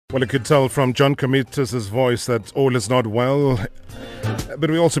Well, I could tell from John Comitas' voice that all is not well. But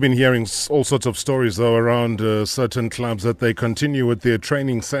we've also been hearing all sorts of stories, though, around certain clubs that they continue with their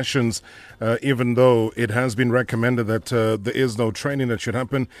training sessions, even though it has been recommended that there is no training that should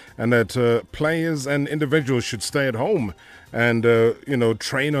happen and that players and individuals should stay at home and,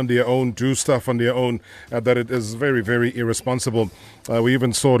 train on their own, do stuff on their own, that it is very, very irresponsible. We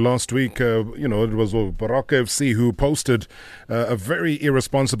even saw last week, it was Marawa FC who posted a very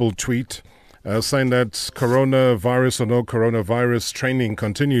irresponsible tweet saying that coronavirus or no coronavirus, training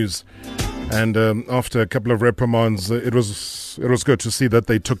continues. And after a couple of reprimands, it was good to see that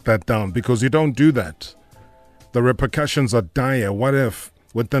they took that down, because you don't do that. The repercussions are dire. What if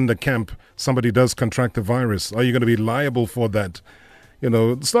within the camp somebody does contract the virus? Are you going to be liable for that?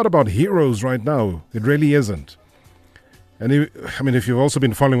 It's not about heroes right now. It really isn't. And if you've also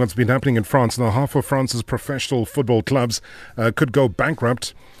been following what's been happening in France, now half of France's professional football clubs could go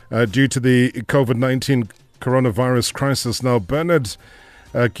bankrupt due to the COVID-19 coronavirus crisis. Now, Bernard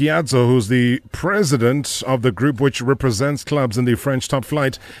Chiazzo, who's the president of the group which represents clubs in the French top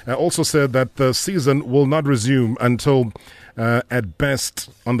flight, also said that the season will not resume until at best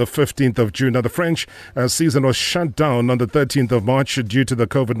on the 15th of June. Now, the French season was shut down on the 13th of March due to the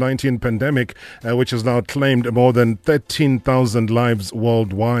COVID-19 pandemic, which has now claimed more than 13,000 lives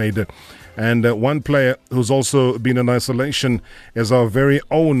worldwide. And one player who's also been in isolation is our very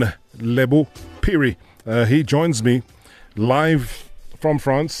own Lebogang Phiri. He joins me live from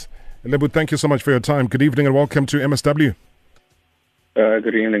France. Lebu, thank you so much for your time. Good evening and welcome to MSW.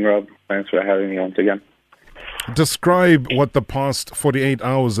 Good evening, Rob. Thanks for having me once again. Describe what the past 48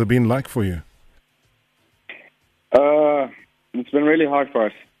 hours have been like for you. It's been really hard for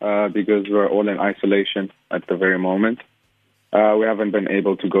us because we're all in isolation at the very moment. We haven't been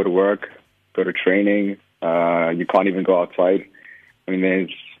able to go to work, go to training. You can't even go outside.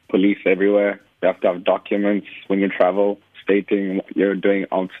 There's police everywhere. You have to have documents when you travel stating what you're doing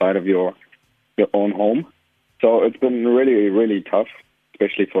outside of your own home. So it's been really, really tough,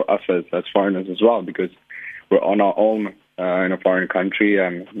 especially for us as foreigners as well, because we're on our own in a foreign country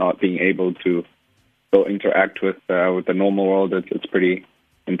and not being able to go interact with the normal world. It's pretty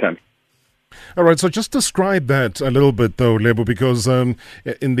intense. All right, so just describe that a little bit, though, Lebo, because in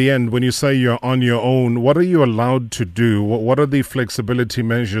the end, when you say you're on your own, what are you allowed to do? What are the flexibility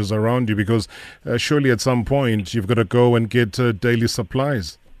measures around you? Because surely at some point you've got to go and get daily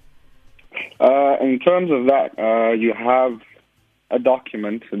supplies. In terms of that, you have a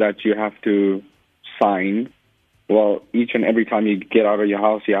document that you have to sign. Well, each and every time you get out of your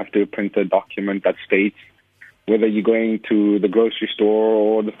house, you have to print a document that states whether you're going to the grocery store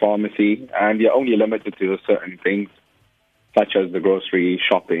or the pharmacy, and you're only limited to certain things, such as the grocery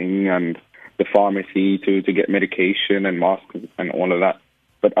shopping and the pharmacy to get medication and masks and all of that.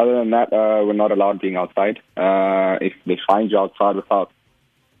 But other than that, we're not allowed being outside. If they find you outside without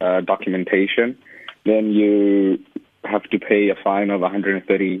documentation, then you have to pay a fine of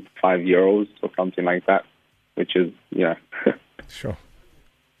 135 euros or something like that, which is, yeah. Sure.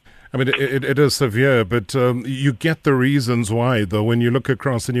 It is severe, but you get the reasons why, though. When you look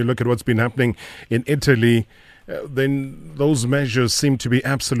across and you look at what's been happening in Italy, then those measures seem to be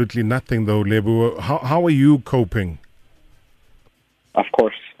absolutely nothing, though, Lebu. How are you coping? Of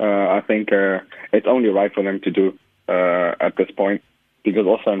course. I think it's only right for them to do at this point, because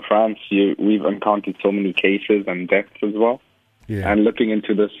also in France, we've encountered so many cases and deaths as well. Yeah. And looking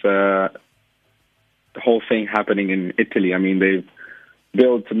into this whole thing happening in Italy, they've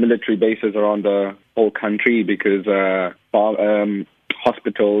built military bases around the whole country because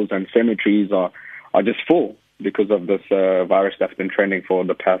hospitals and cemeteries are just full because of this virus that's been trending for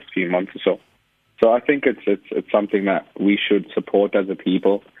the past few months or so. So I think it's something that we should support as a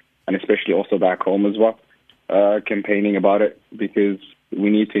people, and especially also back home as well, campaigning about it, because we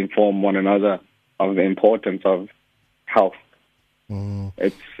need to inform one another of the importance of health.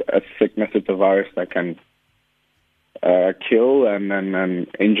 It's a sickness, it's a virus that can kill and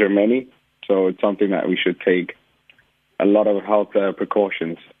injure many. So it's something that we should take a lot of health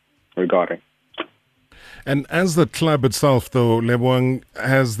precautions regarding. And as the club itself, though, Lebogang,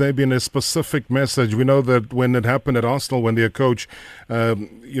 has there been a specific message? We know that when it happened at Arsenal, when their coach,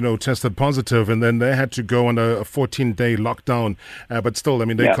 tested positive, and then they had to go on a 14-day lockdown. But still,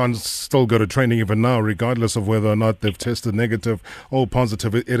 they can't still go to training even now, regardless of whether or not they've tested negative or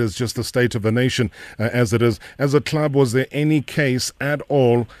positive. It is just the state of the nation as it is. As a club, was there any case at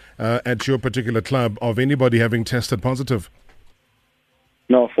all at your particular club of anybody having tested positive?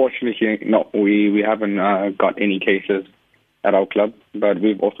 No, fortunately, no. We haven't got any cases at our club, but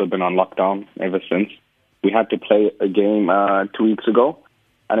we've also been on lockdown ever since. We had to play a game 2 weeks ago,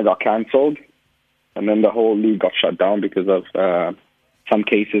 and it got cancelled. And then the whole league got shut down because of some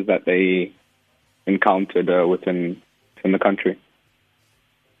cases that they encountered within the country.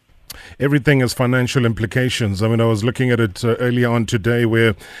 Everything has financial implications. I mean, I was looking at it earlier on today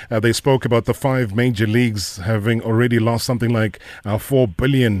where they spoke about the 5 major leagues having already lost something like 4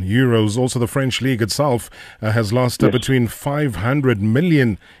 billion euros. Also, the French league itself has lost between 500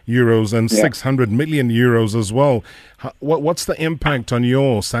 million euros and 600 million euros as well. What's the impact on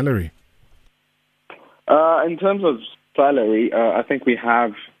your salary? In terms of salary, I think we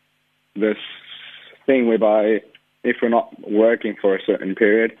have this thing whereby if you're not working for a certain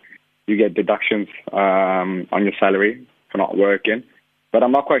period, you get deductions on your salary for not working. But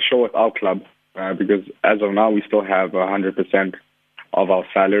I'm not quite sure with our club because as of now, we still have 100% of our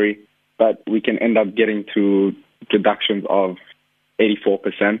salary, but we can end up getting to deductions of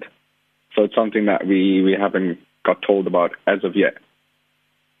 84%. So it's something that we haven't got told about as of yet.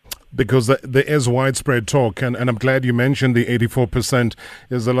 Because there is widespread talk, and I'm glad you mentioned the 84%.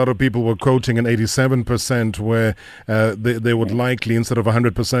 There's a lot of people were quoting an 87% where they would likely, instead of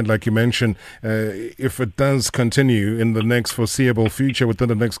 100%, like you mentioned, if it does continue in the next foreseeable future, within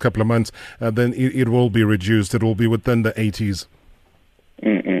the next couple of months, then it will be reduced. It will be within the 80s.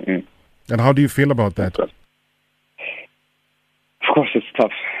 Mm-mm-mm. And how do you feel about that? Of course, it's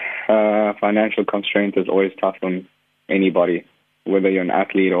tough. Financial constraint is always tough on anybody, whether you're an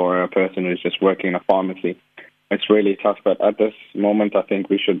athlete or a person who's just working in a pharmacy. It's really tough, but at this moment, I think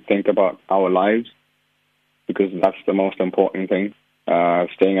we should think about our lives because that's the most important thing.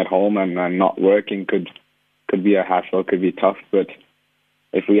 Staying at home and not working could be a hassle, could be tough, but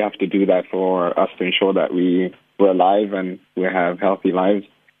if we have to do that for us to ensure that we're alive and we have healthy lives,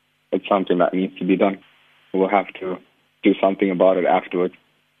 it's something that needs to be done. We'll have to do something about it afterwards.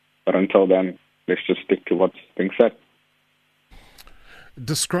 But until then, let's just stick to what's being said.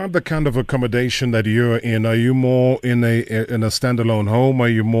 Describe the kind of accommodation that you're in. Are you more in a standalone home? Are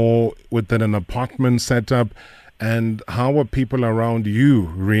you more within an apartment setup? And how are people around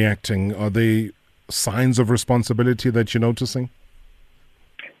you reacting? Are they signs of responsibility that you're noticing?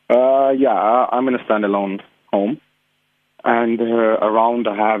 Yeah, I'm in a standalone home. And around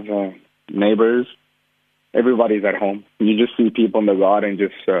I have neighbors. Everybody's at home. You just see people in the garden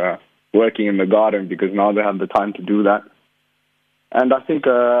just working in the garden because now they have the time to do that. And I think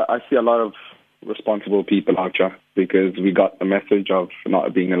I see a lot of responsible people out here because we got the message of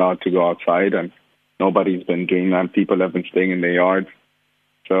not being allowed to go outside and nobody's been doing that. People have been staying in their yards.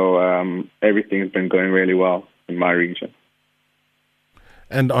 So everything's been going really well in my region.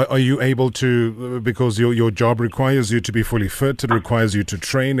 And are you able to, because your job requires you to be fully fit, it requires you to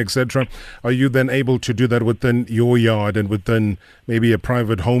train, etc., are you then able to do that within your yard and within maybe a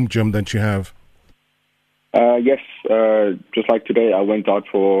private home gym that you have? Yes, just like today, I went out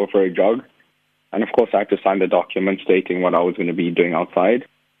for a jog. And of course, I had to sign the document stating what I was going to be doing outside.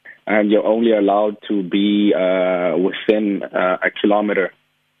 And you're only allowed to be within a kilometer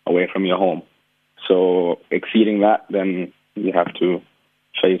away from your home. So exceeding that, then you have to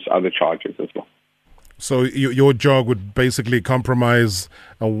face other charges as well. So your jog would basically compromise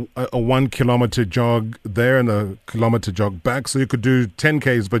a 1 kilometer jog there and a kilometer jog back. So you could do 10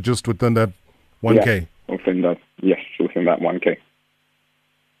 Ks, but just within that 1K. Yeah, within that 1K.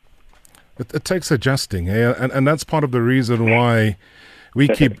 It takes adjusting, eh? And that's part of the reason why we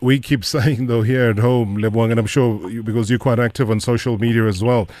keep saying, though, here at home, Lebogang, and I'm sure because you're quite active on social media as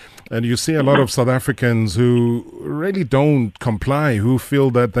well, and you see a lot of South Africans who really don't comply, who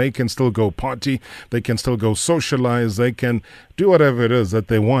feel that they can still go party, they can still go socialize, they can do whatever it is that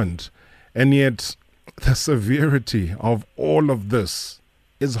they want. And yet the severity of all of this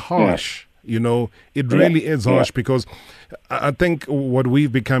is harsh. You know, it really is harsh because I think what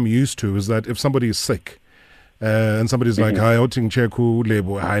we've become used to is that if somebody is sick, and somebody's like, "Hi,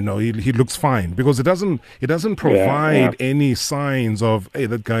 I know he looks fine," because it doesn't provide any signs of, "Hey,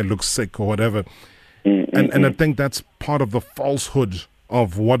 that guy looks sick" or whatever. And I think that's part of the falsehood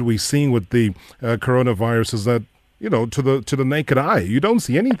of what we're seeing with the coronavirus is that, you know, to the naked eye, you don't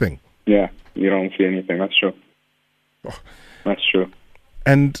see anything. Yeah, you don't see anything. That's true. That's true.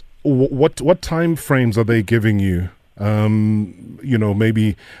 And what time frames are they giving you? You know,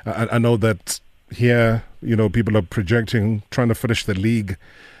 maybe I know that. Here, you know, people are projecting trying to finish the league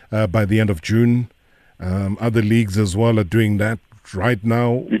by the end of June. Other leagues as well are doing that right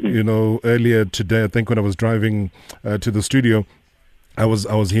now. You know, earlier today, I think when I was driving to the studio, I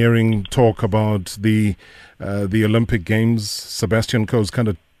was hearing talk about the Olympic Games. Sebastian Coe's kind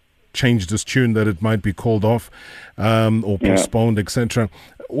of changed his tune that it might be called off or postponed, etc.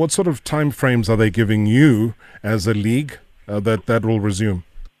 What sort of time frames are they giving you as a league that will resume?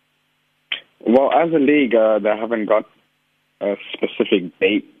 Well, as a league, they haven't got a specific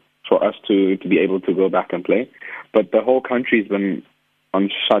date for us to be able to go back and play. But the whole country's been on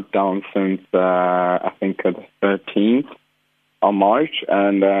shutdown since, I think, the 13th of March,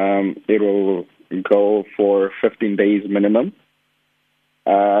 and it will go for 15 days minimum.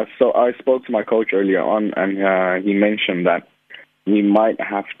 So I spoke to my coach earlier on, and he mentioned that we might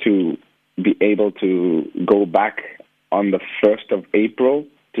have to be able to go back on the 1st of April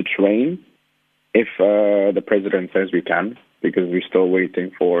to train if the president says we can, because we're still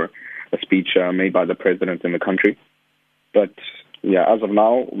waiting for a speech made by the president in the country. But, yeah, as of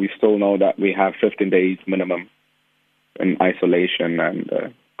now, we still know that we have 15 days minimum in isolation,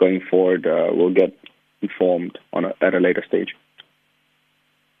 and going forward, we'll get informed at a later stage.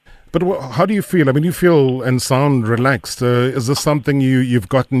 But how do you feel? I mean, you feel and sound relaxed. Is this something you've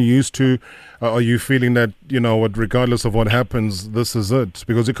gotten used to? Are you feeling that, regardless of what happens, this is it?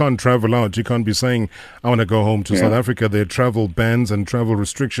 Because you can't travel out. You can't be saying, I want to go home to South Africa. There are travel bans and travel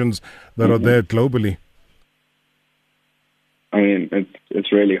restrictions that are there globally. I mean,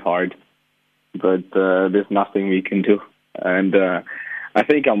 it's really hard, but there's nothing we can do. And I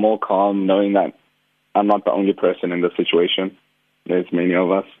think I'm more calm knowing that I'm not the only person in this situation. There's many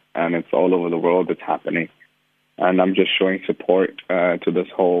of us, and it's all over the world it's happening. And I'm just showing support to this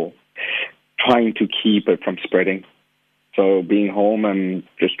whole trying to keep it from spreading. So being home and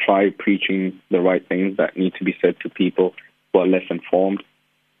just try preaching the right things that need to be said to people who are less informed.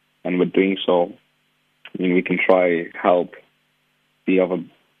 And with doing so, I mean, we can try help be of a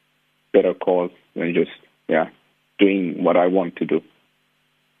better cause than just, doing what I want to do.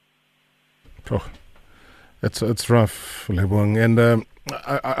 Oh, it's rough, Lebogang. And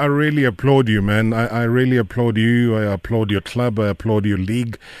I really applaud you, man. I really applaud you. I applaud your club. I applaud your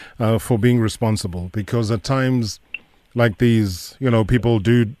league for being responsible. Because at times like these, people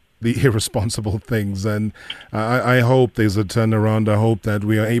do the irresponsible things. And I hope there's a turnaround. I hope that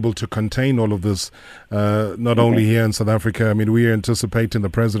we are able to contain all of this, not only here in South Africa. I mean, we are anticipating the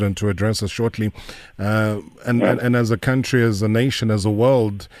president to address us shortly. And as a country, as a nation, as a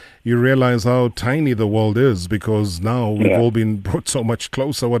world, you realize how tiny the world is, because now we've all been brought so much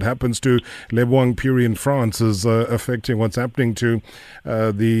closer. What happens to Lebogang Phiri in France is affecting what's happening to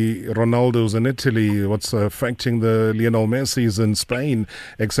the Ronaldos in Italy, what's affecting the Lionel Messis in Spain,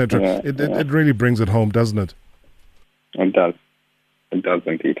 etc. It really brings it home, doesn't it? It does. It does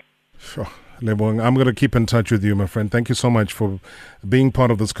indeed. Sure. Lebogang, I'm going to keep in touch with you, my friend. Thank you so much for being part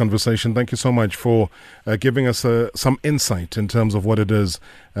of this conversation. Thank you so much for giving us some insight in terms of what it is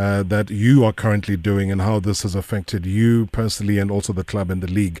that you are currently doing and how this has affected you personally and also the club and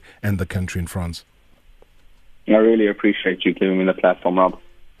the league and the country in France. I really appreciate you giving me the platform, Rob.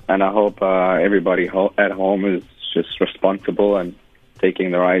 And I hope everybody at home is just responsible and taking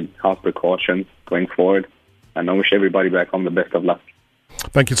the right health precautions going forward. And I wish everybody back home the best of luck.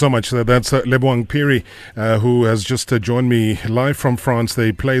 Thank you so much. That's Lebogang Phiri, who has just joined me live from France.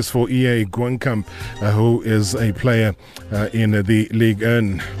 He plays for EA Guingamp, who is a player in the Ligue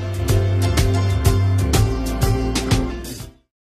 1.